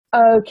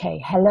Okay,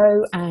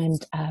 hello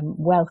and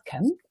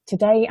welcome.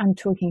 Today I'm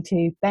talking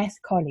to Beth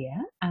Collier.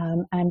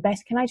 And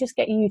Beth, can I just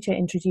get you to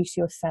introduce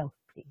yourself,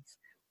 please?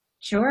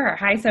 Sure.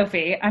 Hi,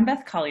 Sophie. I'm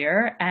Beth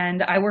Collier,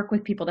 and I work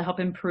with people to help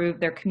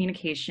improve their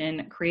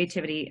communication,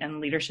 creativity,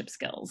 and leadership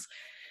skills.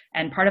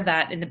 And part of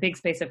that in the big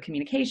space of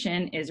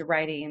communication is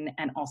writing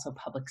and also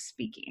public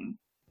speaking.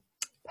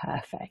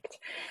 Perfect.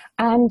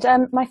 And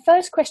my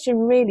first question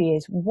really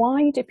is,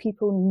 why do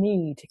people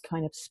need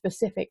kind of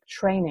specific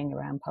training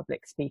around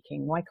public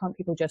speaking? Why can't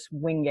people just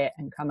wing it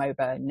and come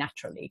over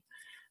naturally?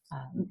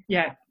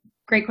 Yeah,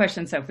 great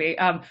question, Sophie.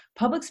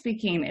 Public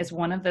speaking is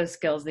one of those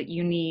skills that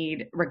you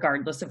need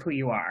regardless of who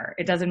you are.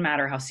 It doesn't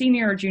matter how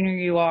senior or junior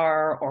you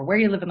are, or where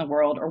you live in the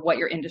world, or what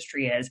your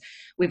industry is.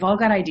 We've all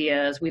got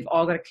ideas. We've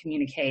all got to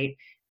communicate.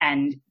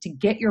 And to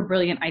get your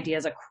brilliant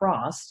ideas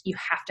across, you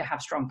have to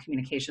have strong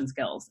communication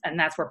skills. And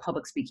that's where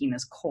public speaking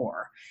is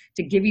core,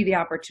 to give you the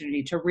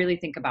opportunity to really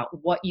think about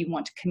what you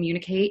want to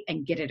communicate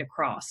and get it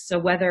across. So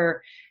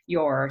whether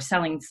you're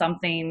selling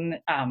something,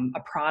 a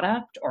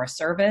product or a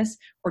service,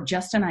 or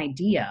just an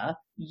idea,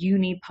 you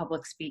need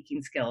public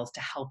speaking skills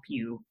to help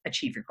you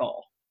achieve your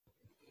goal.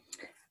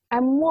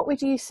 And what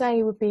would you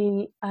say would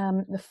be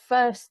the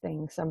first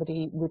thing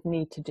somebody would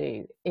need to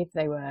do if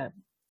they were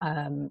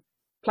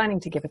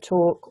planning to give a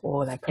talk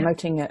or they're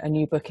promoting a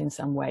new book in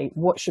some way?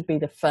 What should be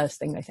the first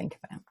thing they think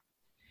about?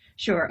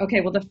 Sure.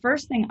 Okay. Well, the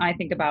first thing I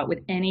think about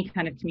with any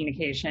kind of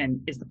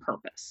communication is the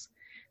purpose.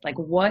 Like,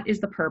 what is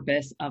the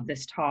purpose of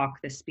this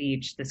talk, this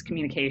speech, this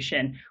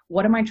communication?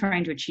 What am I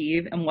trying to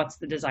achieve, and what's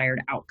the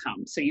desired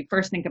outcome? So you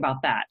first think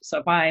about that. So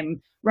if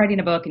I'm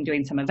writing a book and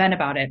doing some event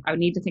about it, I would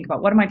need to think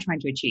about, what am I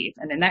trying to achieve?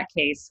 And in that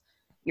case,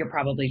 you're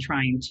probably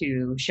trying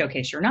to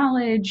showcase your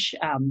knowledge,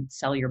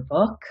 sell your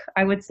book,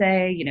 I would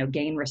say,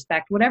 gain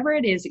respect, whatever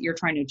it is that you're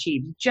trying to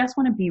achieve. You just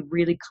want to be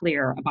really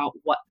clear about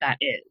what that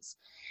is.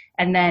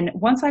 And then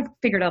once I've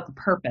figured out the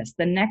purpose,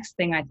 the next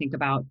thing I think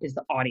about is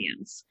the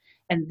audience.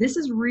 And this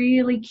is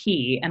really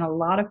key. And a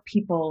lot of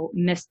people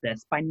miss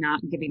this by not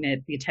giving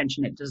it the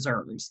attention it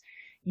deserves.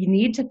 You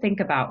need to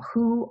think about,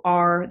 who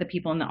are the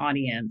people in the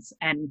audience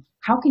and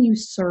how can you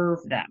serve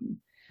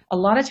them? A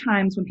lot of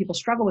times when people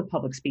struggle with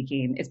public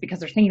speaking, it's because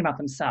they're thinking about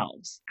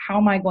themselves. How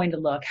am I going to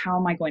look? How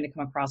am I going to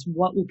come across?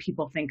 What will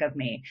people think of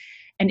me?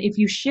 And if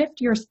you shift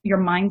your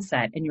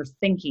mindset and your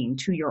thinking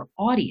to your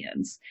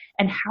audience,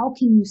 and how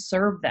can you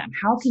serve them?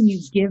 How can you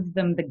give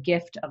them the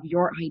gift of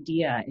your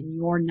idea and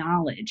your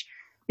knowledge?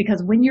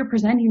 Because when you're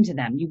presenting to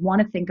them, you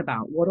want to think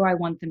about, what do I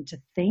want them to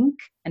think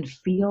and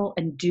feel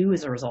and do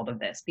as a result of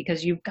this?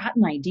 Because you've got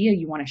an idea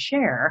you want to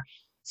share.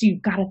 So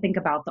you've got to think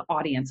about the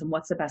audience and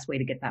what's the best way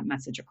to get that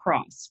message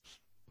across.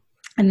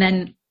 And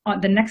then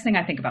the next thing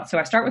I think about, so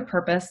I start with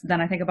purpose, then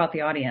I think about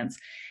the audience.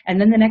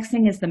 And then the next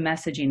thing is the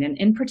messaging, and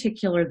in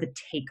particular, the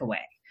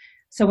takeaway.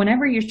 So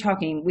whenever you're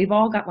talking, we've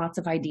all got lots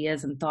of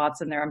ideas and thoughts,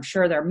 and I'm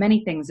sure there are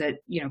many things that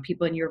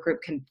people in your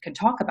group can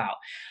talk about,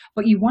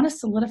 but you want to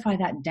solidify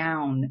that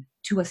down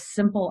to a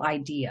simple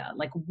idea.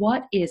 Like,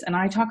 what is, and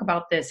I talk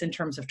about this in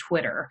terms of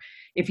Twitter.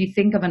 If you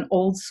think of an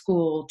old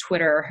school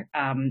Twitter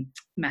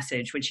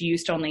message, which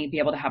used to only be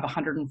able to have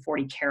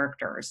 140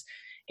 characters,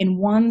 in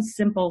one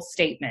simple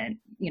statement,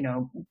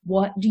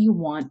 what do you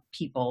want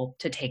people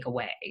to take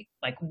away?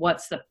 Like,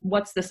 what's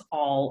this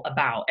all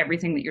about?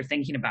 Everything that you're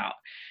thinking about.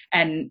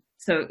 And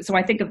so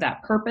I think of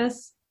that: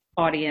 purpose,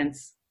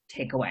 audience,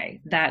 takeaway.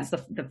 That's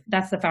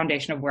the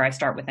foundation of where I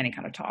start with any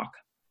kind of talk.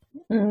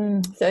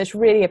 So it's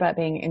really about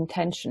being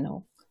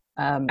intentional.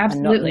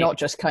 Absolutely. And not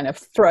just kind of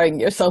throwing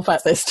yourself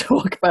at this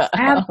talk, but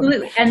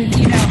absolutely. And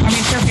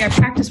Sophie, I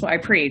practice what I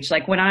preach.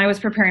 Like, when I was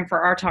preparing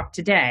for our talk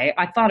today,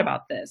 I thought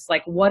about this.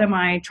 Like, what am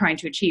I trying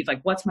to achieve?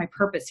 Like, what's my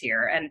purpose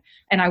here?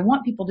 And I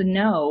want people to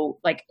know,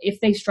 like, if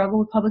they struggle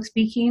with public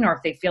speaking, or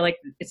if they feel like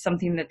it's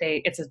something that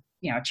it's a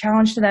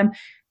challenge to them,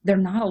 they're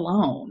not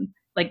alone.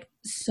 Like,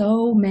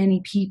 so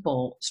many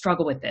people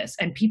struggle with this,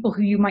 and people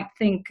who you might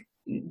think,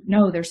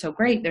 no, they're so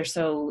great, they're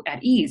so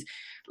at ease.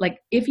 Like,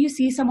 if you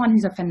see someone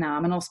who's a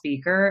phenomenal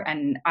speaker,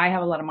 and I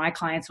have a lot of my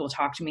clients who will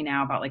talk to me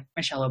now about, like,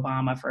 Michelle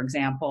Obama, for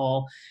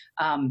example,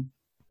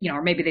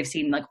 or maybe they've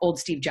seen like old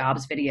Steve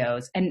Jobs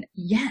videos, and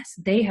yes,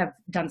 they have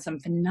done some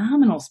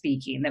phenomenal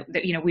speaking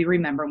that we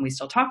remember and we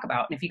still talk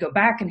about. And if you go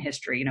back in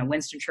history,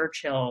 Winston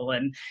Churchill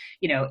and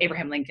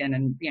Abraham Lincoln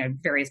and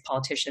various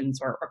politicians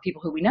or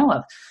people who we know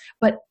of,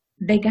 but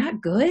they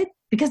got good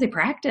because they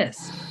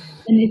practiced.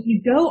 And if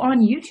you go on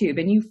YouTube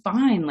and you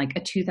find like a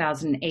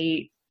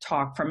 2008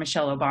 talk from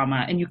Michelle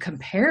Obama and you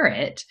compare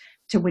it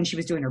to when she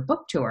was doing her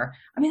book tour,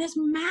 there's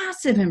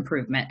massive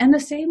improvement. And the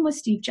same with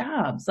Steve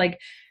Jobs. Like,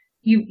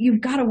 you've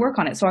got to work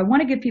on it. So I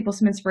want to give people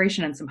some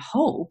inspiration and some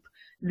hope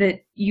that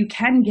you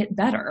can get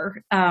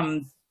better.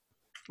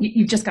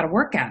 You've just got to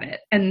work at it.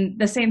 And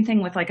the same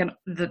thing with like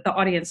the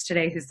audience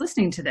today who's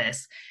listening to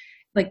this.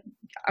 Like,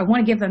 I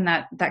want to give them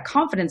that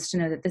confidence to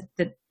know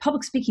that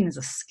public speaking is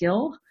a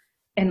skill.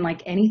 And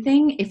like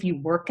anything, if you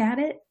work at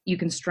it, you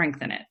can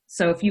strengthen it.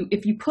 So if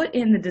you put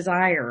in the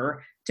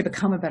desire to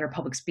become a better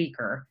public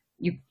speaker,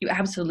 you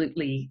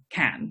absolutely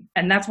can.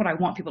 And that's what I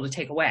want people to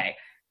take away.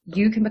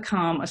 you can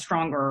become a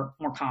stronger,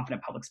 more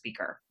confident public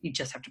speaker. You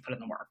just have to put in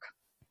the work.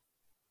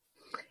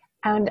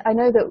 And I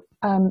know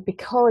that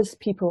because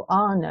people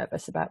are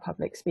nervous about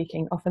public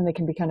speaking, often they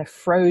can be kind of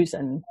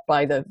frozen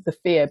by the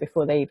fear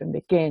before they even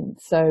begin.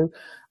 So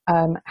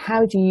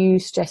how do you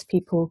suggest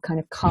people kind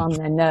of calm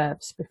their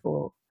nerves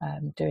before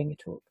doing a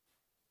talk?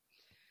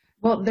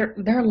 Well, there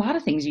are a lot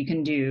of things you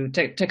can do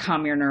to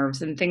calm your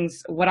nerves, and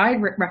things. What I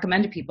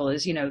recommend to people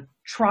is,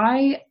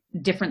 try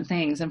different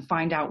things and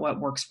find out what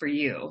works for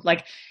you.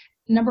 Like,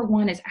 number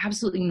one, it's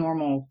absolutely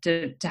normal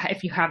to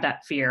if you have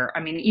that fear. I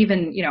mean,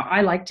 even,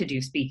 I like to do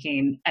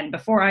speaking, and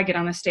before I get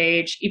on the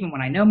stage, even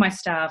when I know my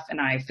stuff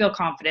and I feel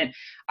confident,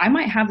 I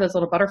might have those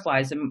little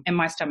butterflies in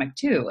my stomach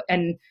too.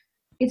 And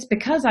it's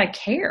because I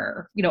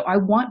care. I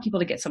want people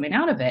to get something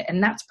out of it.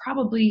 And that's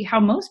probably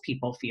how most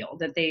people feel,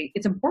 that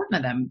it's important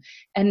to them.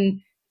 And,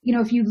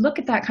 if you look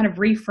at that, kind of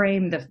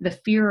reframe the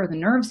fear or the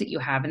nerves that you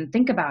have and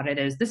think about it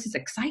as, this is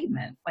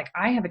excitement. Like,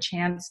 I have a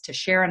chance to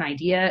share an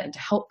idea and to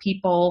help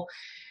people,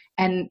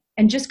 and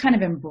just kind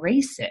of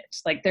embrace it.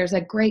 Like, there's a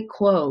great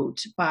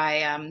quote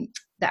by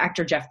the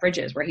actor Jeff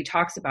Bridges, where he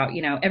talks about,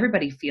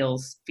 everybody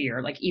feels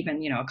fear, like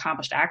even,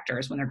 accomplished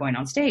actors when they're going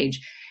on stage.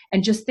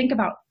 And just think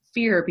about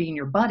fear being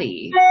your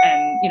buddy.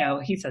 And,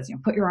 he says,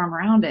 put your arm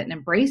around it and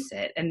embrace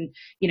it, and,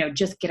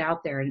 just get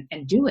out there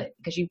and do it,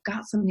 because you've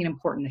got something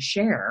important to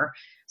share.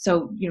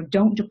 So,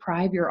 don't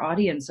deprive your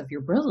audience of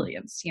your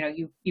brilliance.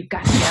 You've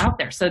got to get out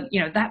there. So,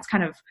 that's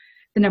kind of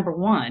the number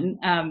one,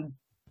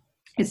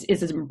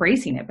 is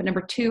embracing it. But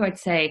number two, I'd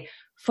say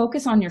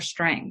focus on your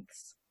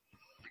strengths.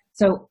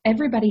 So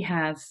everybody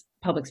has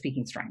public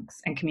speaking strengths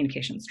and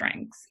communication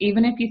strengths.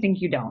 Even if you think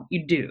you don't,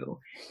 you do.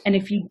 And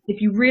if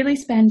you really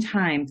spend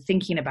time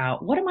thinking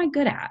about, what am I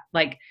good at?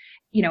 Like,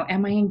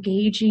 am I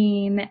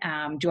engaging?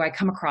 Do I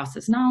come across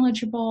as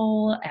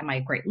knowledgeable? Am I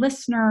a great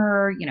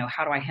listener?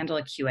 How do I handle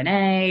a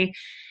Q&A?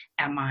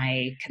 Am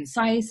I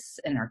concise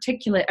and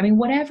articulate? I mean,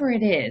 whatever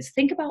it is,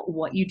 think about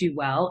what you do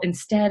well,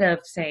 instead of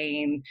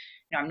saying,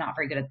 I'm not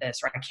very good at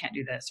this, or I can't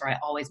do this, or I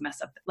always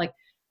mess up. Like,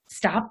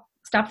 stop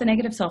the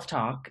negative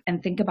self-talk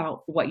and think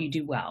about what you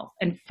do well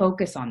and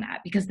focus on that,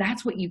 because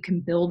that's what you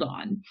can build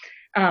on.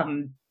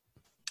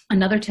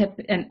 Another tip,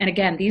 and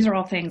again, these are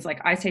all things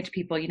like I say to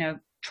people,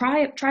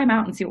 try them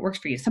out and see what works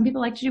for you. Some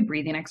people like to do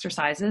breathing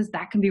exercises.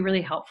 That can be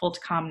really helpful to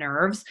calm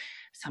nerves.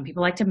 Some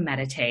people like to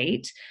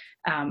meditate.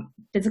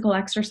 Physical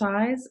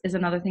exercise is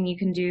another thing you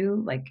can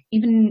do. Like,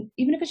 even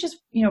if it's just,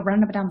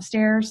 running up and down the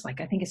stairs,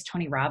 like I think it's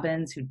Tony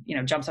Robbins who,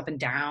 jumps up and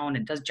down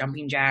and does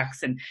jumping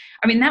jacks. And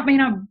I mean, that may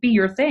not be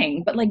your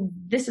thing, but like,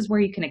 this is where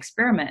you can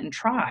experiment and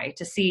try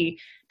to see,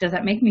 does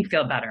that make me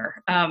feel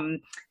better?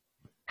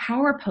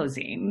 Power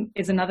posing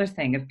is another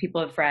thing. If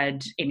people have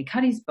read Amy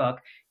Cuddy's book,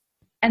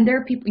 and there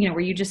are people, where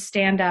you just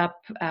stand up.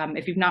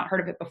 If you've not heard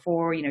of it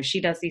before, she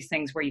does these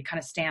things where you kind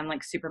of stand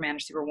like Superman or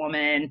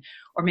Superwoman,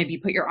 or maybe you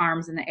put your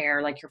arms in the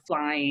air like you're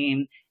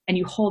flying, and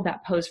you hold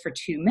that pose for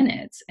 2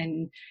 minutes.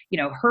 And,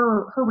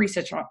 her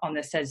research on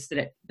this says that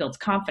it builds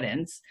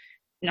confidence.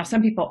 Now,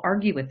 some people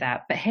argue with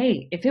that, but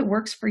hey, if it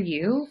works for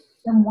you,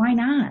 then why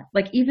not?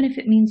 Like, even if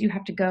it means you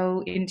have to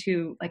go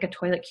into like a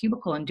toilet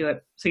cubicle and do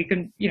it so you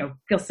can,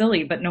 feel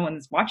silly, but no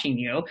one's watching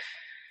you.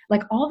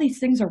 Like, all these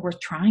things are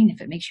worth trying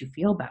if it makes you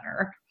feel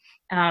better.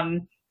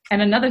 And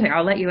another thing,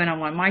 I'll let you in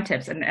on one of my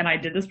tips, and I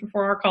did this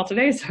before our call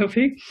today,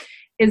 Sophie,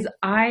 is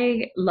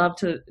I love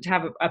to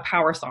have a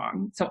power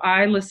song. So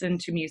I listen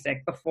to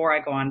music before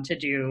I go on to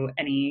do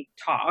any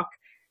talk,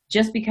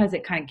 just because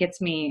it kind of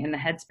gets me in the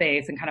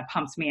headspace and kind of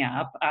pumps me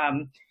up.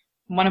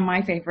 One of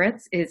my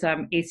favorites is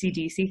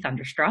AC/DC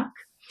Thunderstruck.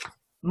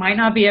 Might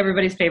not be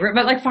everybody's favorite,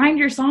 but like, find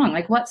your song.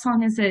 Like, what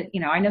song is it?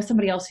 I know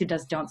somebody else who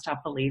does Don't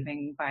Stop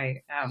Believing by,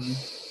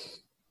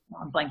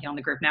 well, I'm blanking on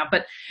the group now,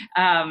 but,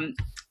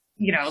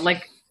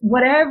 like,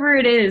 whatever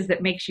it is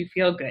that makes you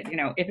feel good,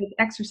 if it's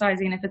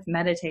exercising, if it's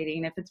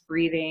meditating, if it's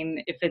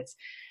breathing, if it's,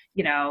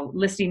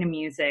 listening to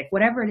music,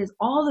 whatever it is,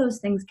 all those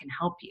things can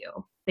help you.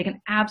 They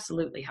can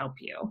absolutely help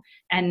you,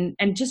 and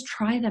just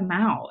try them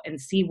out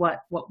and see what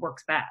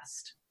works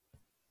best.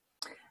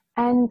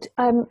 And,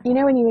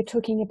 when you were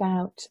talking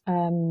about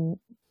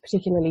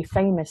particularly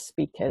famous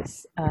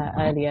speakers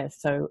earlier,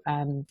 so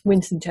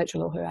Winston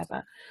Churchill or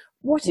whoever,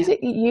 what is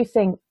it you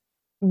think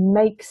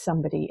makes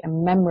somebody a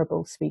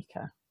memorable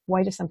speaker?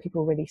 Why do some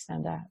people really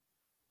stand out?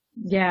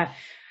 Yeah,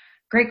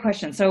 great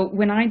question. So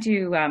when I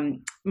do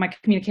my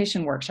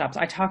communication workshops,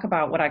 I talk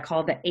about what I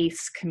call the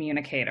ACE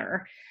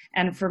communicator.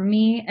 And for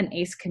me, an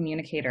ACE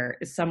communicator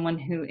is someone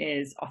who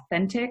is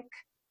authentic,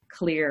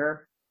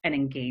 clear, and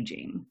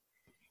engaging.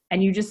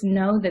 And you just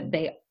know that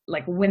they,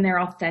 like, when they're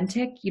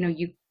authentic,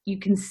 you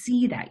can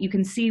see that. You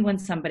can see when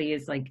somebody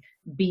is like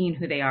being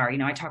who they are.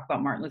 I talk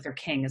about Martin Luther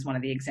King as one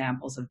of the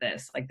examples of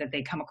this, like, that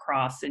they come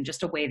across in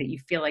just a way that you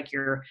feel like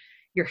you're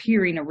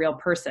hearing a real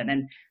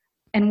person.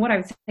 And what I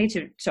would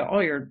say to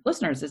all your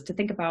listeners is to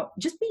think about,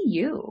 just be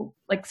you.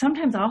 Like,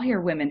 sometimes I'll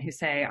hear women who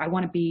say, I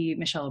want to be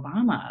Michelle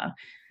Obama.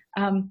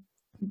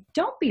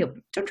 Don't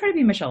try to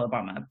be Michelle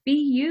Obama. Be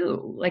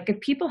you. Like, if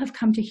people have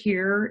come to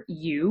hear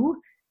you,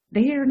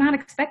 they are not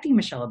expecting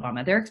Michelle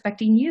Obama. They're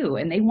expecting you,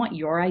 and they want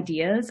your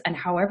ideas, and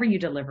however you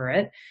deliver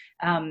it.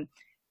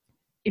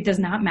 It does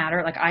not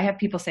matter. Like, I have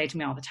people say to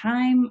me all the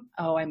time,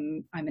 oh,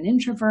 I'm an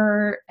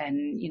introvert,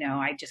 and,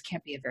 I just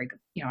can't be a very good,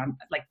 I'm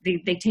like,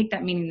 they take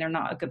that meaning they're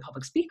not a good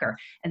public speaker.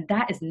 And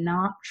that is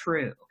not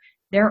true.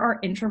 There are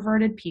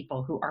introverted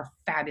people who are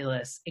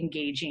fabulous,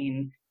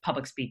 engaging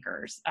public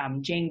speakers.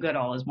 Jane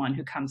Goodall is one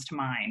who comes to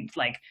mind.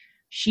 Like,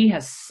 she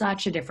has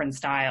such a different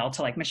style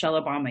to like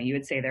Michelle Obama. You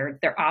would say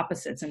they're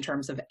opposites in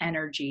terms of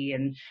energy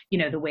and,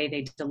 the way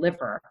they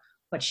deliver.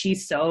 But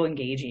she's so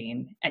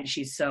engaging and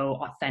she's so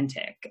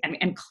authentic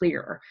and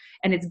clear.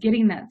 And it's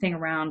getting that thing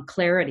around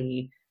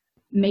clarity.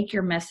 Make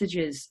your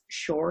messages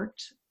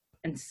short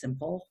and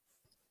simple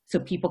so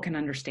people can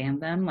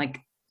understand them. Like,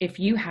 if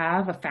you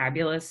have a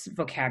fabulous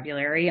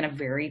vocabulary and a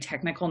very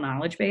technical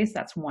knowledge base,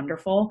 that's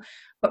wonderful.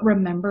 But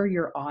remember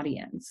your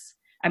audience.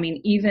 I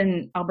mean,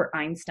 even Albert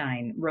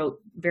Einstein wrote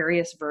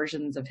various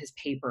versions of his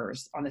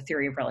papers on the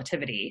theory of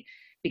relativity,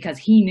 because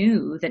he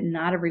knew that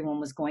not everyone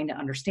was going to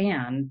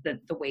understand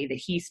the way that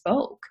he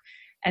spoke.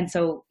 And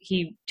so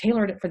he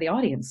tailored it for the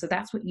audience. So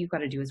that's what you've got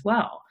to do as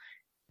well.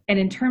 And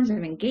in terms of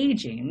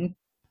engaging,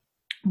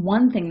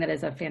 one thing that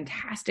is a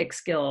fantastic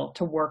skill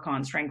to work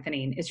on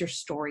strengthening is your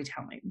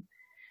storytelling.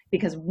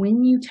 Because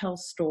when you tell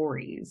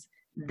stories,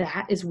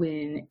 that is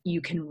when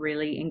you can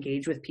really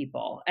engage with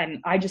people. And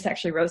I just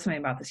actually wrote something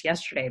about this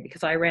yesterday,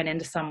 because I ran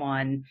into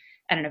someone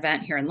at an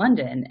event here in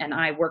London, and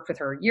I worked with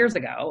her years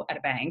ago at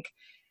a bank.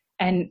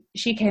 And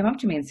she came up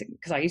to me,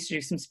 because I used to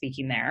do some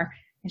speaking there,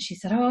 and she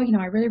said, oh,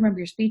 I really remember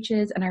your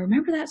speeches, and I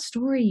remember that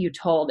story you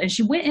told. And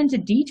she went into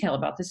detail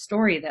about this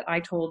story that I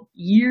told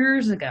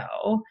years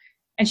ago,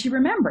 and she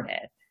remembered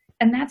it.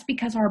 And that's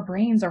because our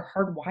brains are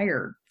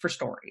hardwired for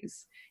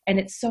stories. And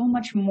it's so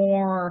much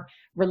more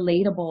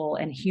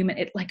relatable and human.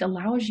 It like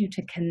allows you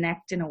to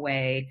connect in a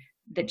way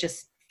that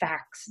just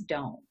facts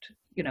don't.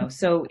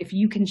 So if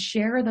you can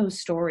share those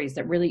stories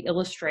that really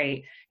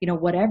illustrate,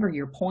 whatever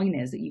your point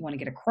is that you want to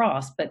get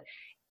across, but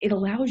it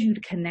allows you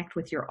to connect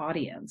with your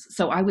audience.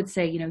 So I would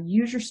say,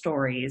 use your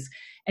stories.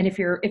 And if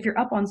you're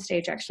up on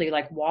stage, actually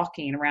like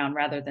walking around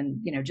rather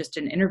than, just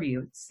an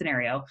interview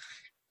scenario,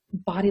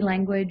 body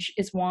language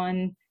is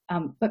one,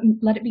 but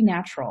let it be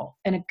natural.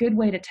 And a good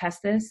way to test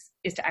this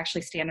is to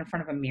actually stand in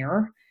front of a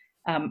mirror.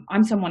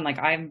 I'm someone like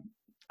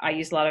I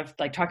use a lot of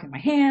like talking with my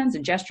hands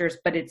and gestures,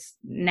 but it's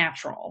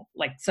natural.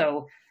 Like,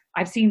 so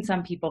I've seen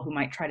some people who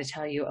might try to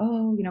tell you,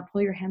 oh,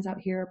 pull your hands out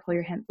here, pull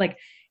your hand. Like,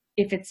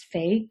 if it's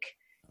fake,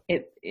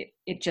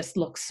 it just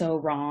looks so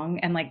wrong.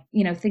 And like,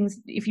 things,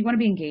 if you want to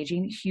be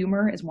engaging,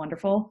 humor is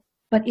wonderful.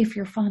 But if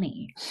you're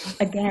funny,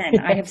 again,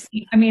 I have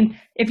seen,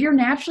 if you're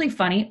naturally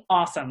funny,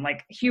 awesome.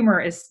 Like, humor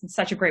is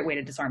such a great way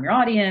to disarm your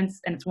audience,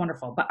 and it's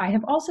wonderful. But I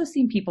have also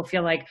seen people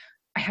feel like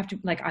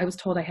I was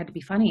told I had to be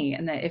funny.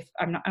 And that if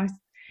I'm not,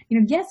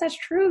 yes, that's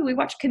true. We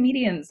watch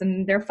comedians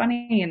and they're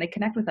funny and they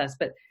connect with us,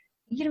 but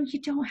you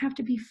don't have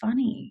to be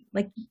funny.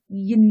 Like,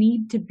 you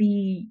need to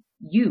be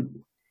you,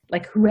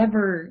 like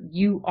whoever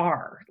you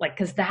are, like,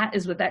 cause that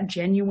is what that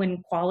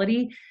genuine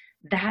quality,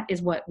 that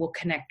is what will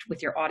connect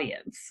with your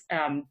audience.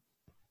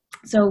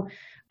 So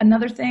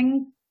another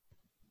thing,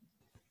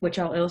 which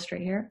I'll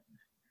illustrate here,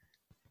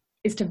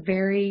 is to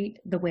vary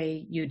the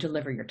way you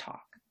deliver your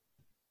talk.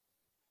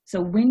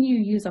 So when you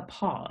use a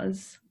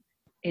pause,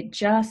 it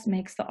just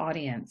makes the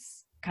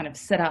audience kind of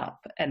sit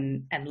up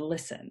and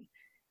listen.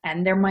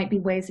 And there might be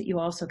ways that you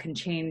also can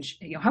change,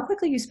 how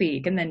quickly you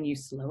speak, and then you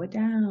slow it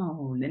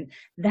down. And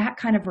that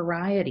kind of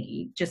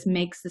variety just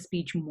makes the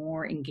speech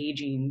more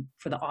engaging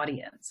for the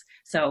audience.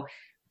 So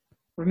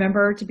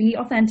remember to be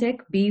authentic,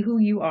 be who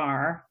you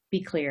are,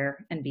 be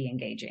clear, and be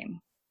engaging.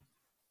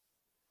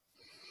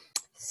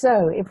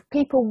 So if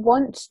people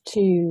want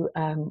to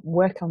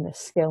work on this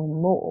skill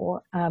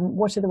more,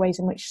 what are the ways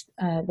in which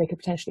they could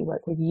potentially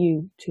work with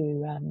you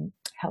to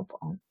help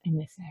in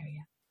this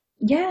area?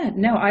 Yeah,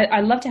 no,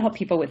 I love to help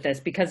people with this,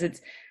 because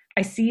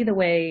I see the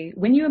way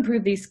when you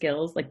improve these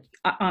skills, like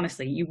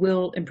honestly, you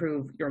will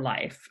improve your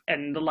life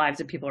and the lives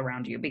of people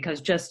around you.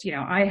 Because just,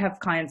 I have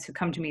clients who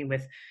come to me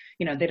with,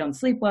 they don't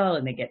sleep well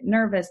and they get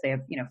nervous. They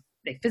have,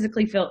 they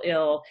physically feel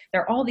ill.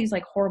 There are all these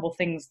like horrible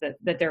things that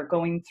they're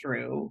going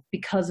through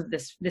because of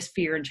this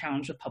fear and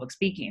challenge with public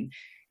speaking.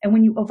 And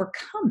when you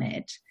overcome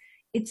it,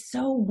 it's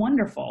so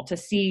wonderful to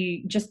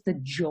see just the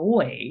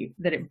joy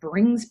that it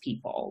brings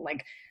people,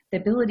 like the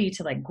ability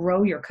to like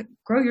grow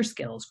your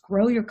skills,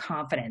 grow your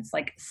confidence,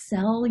 like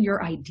sell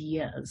your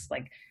ideas,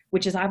 like,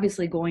 which is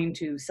obviously going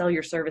to sell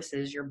your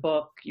services, your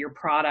book, your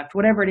product,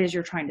 whatever it is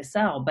you're trying to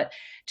sell. But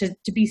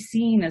to be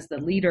seen as the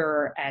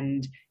leader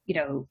and,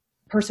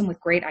 person with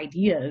great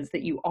ideas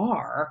that you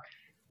are,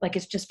 like,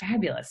 it's just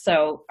fabulous.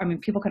 So,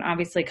 people can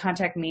obviously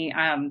contact me.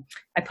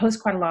 I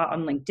post quite a lot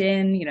on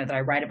LinkedIn, that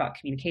I write about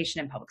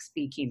communication and public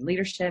speaking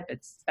leadership.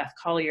 It's Beth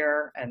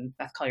Collier and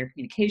Beth Collier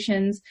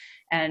Communications.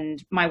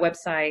 And my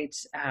website,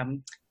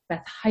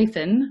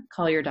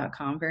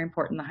 Beth-Collier.com. Very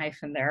important, the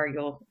hyphen there.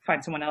 You'll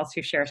find someone else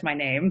who shares my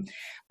name.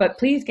 But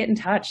please get in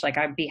touch. Like,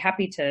 I'd be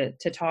happy to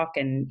talk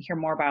and hear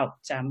more about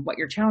what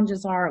your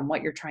challenges are and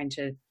what you're trying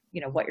to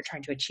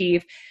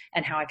achieve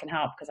and how I can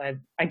help. Because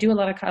I do a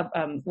lot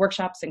of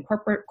workshops in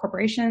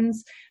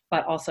corporations,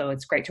 but also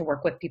it's great to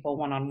work with people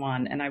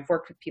one-on-one. And I've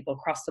worked with people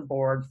across the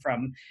board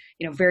from,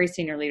 very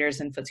senior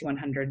leaders in FTSE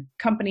 100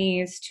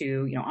 companies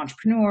to,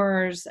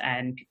 entrepreneurs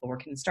and people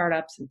working in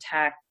startups and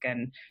tech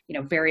and,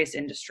 various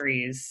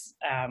industries.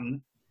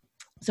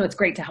 So it's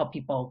great to help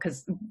people,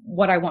 because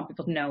what I want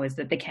people to know is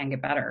that they can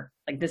get better.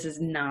 Like, this is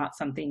not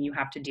something you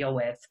have to deal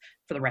with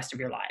for the rest of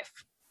your life.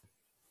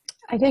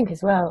 I think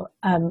as well,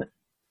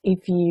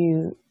 if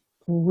you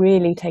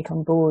really take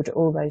on board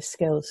all those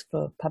skills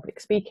for public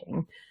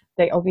speaking,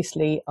 they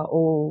obviously are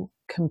all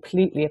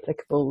completely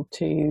applicable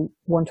to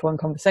one-to-one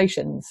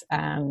conversations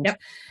and, Yep.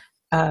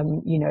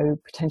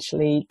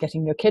 Potentially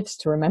getting your kids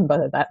to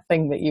remember that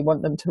thing that you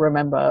want them to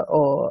remember,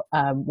 or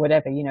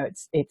whatever.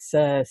 It's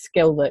a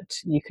skill that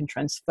you can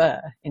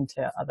transfer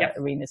into other Yep.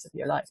 arenas of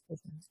your life,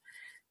 isn't it?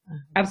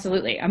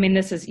 Absolutely. I mean,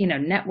 this is,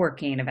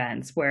 networking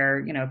events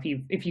where,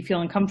 if you feel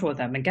uncomfortable with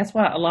them, and guess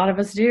what? A lot of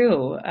us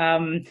do.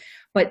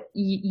 But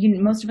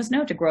most of us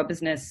know to grow a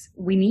business,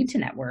 we need to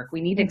network.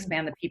 We need to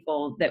expand the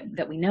people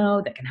that we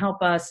know that can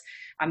help us.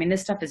 I mean,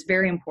 this stuff is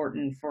very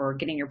important for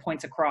getting your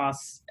points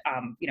across.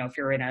 If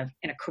you're in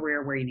a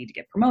career where you need to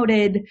get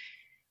promoted,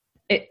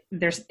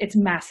 it's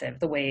massive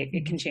the way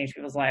it can change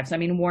people's lives. I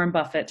mean, Warren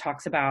Buffett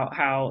talks about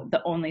how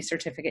the only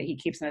certificate he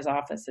keeps in his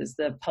office is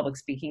the public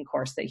speaking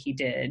course that he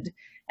did,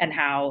 and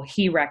how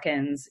he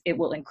reckons it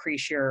will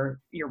increase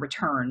your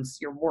returns,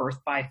 your worth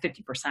by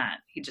 50%.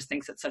 He just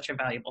thinks it's such a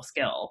valuable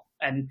skill.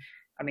 And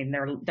I mean,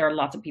 there are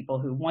lots of people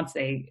who, once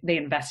they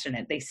invest in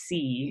it, they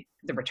see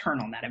the return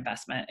on that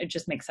investment. It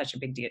just makes such a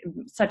big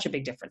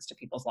difference to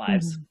people's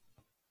lives.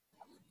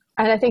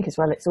 And I think as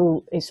well,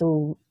 it's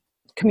all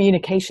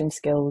communication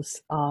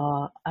skills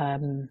are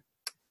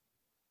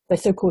they're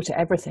so core to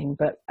everything,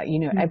 but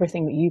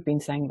everything that you've been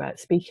saying about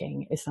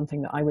speaking is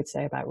something that I would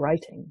say about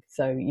writing.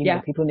 So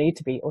people need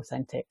to be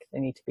authentic, they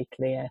need to be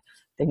clear,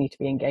 they need to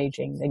be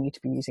engaging, they need to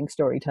be using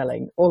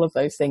storytelling. All of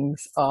those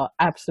things are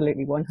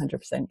absolutely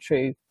 100%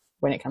 true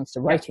when it comes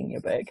to writing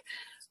your book,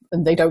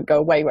 and they don't go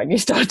away when you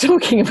start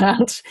talking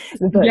about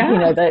the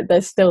book.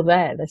 They're still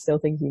there. There's still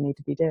things you need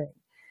to be doing.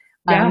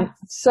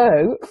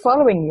 So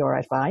following your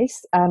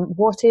advice,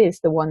 what is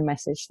the one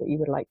message that you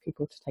would like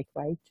people to take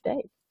away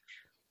today?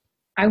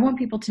 I want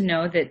people to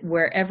know that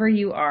wherever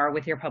you are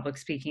with your public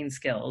speaking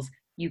skills,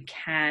 you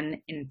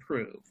can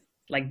improve.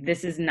 Like,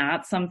 this is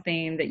not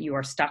something that you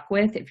are stuck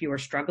with. If you are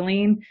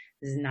struggling,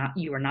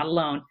 you are not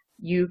alone.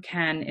 You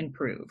can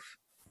improve.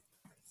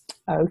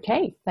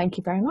 Okay. Thank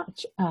you very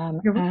much.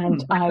 You're welcome.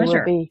 And My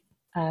pleasure.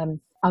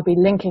 I'll be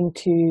linking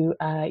to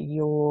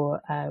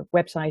your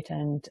website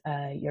and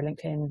your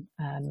LinkedIn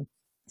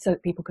so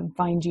that people can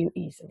find you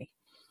easily.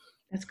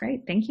 That's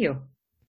great. Thank you.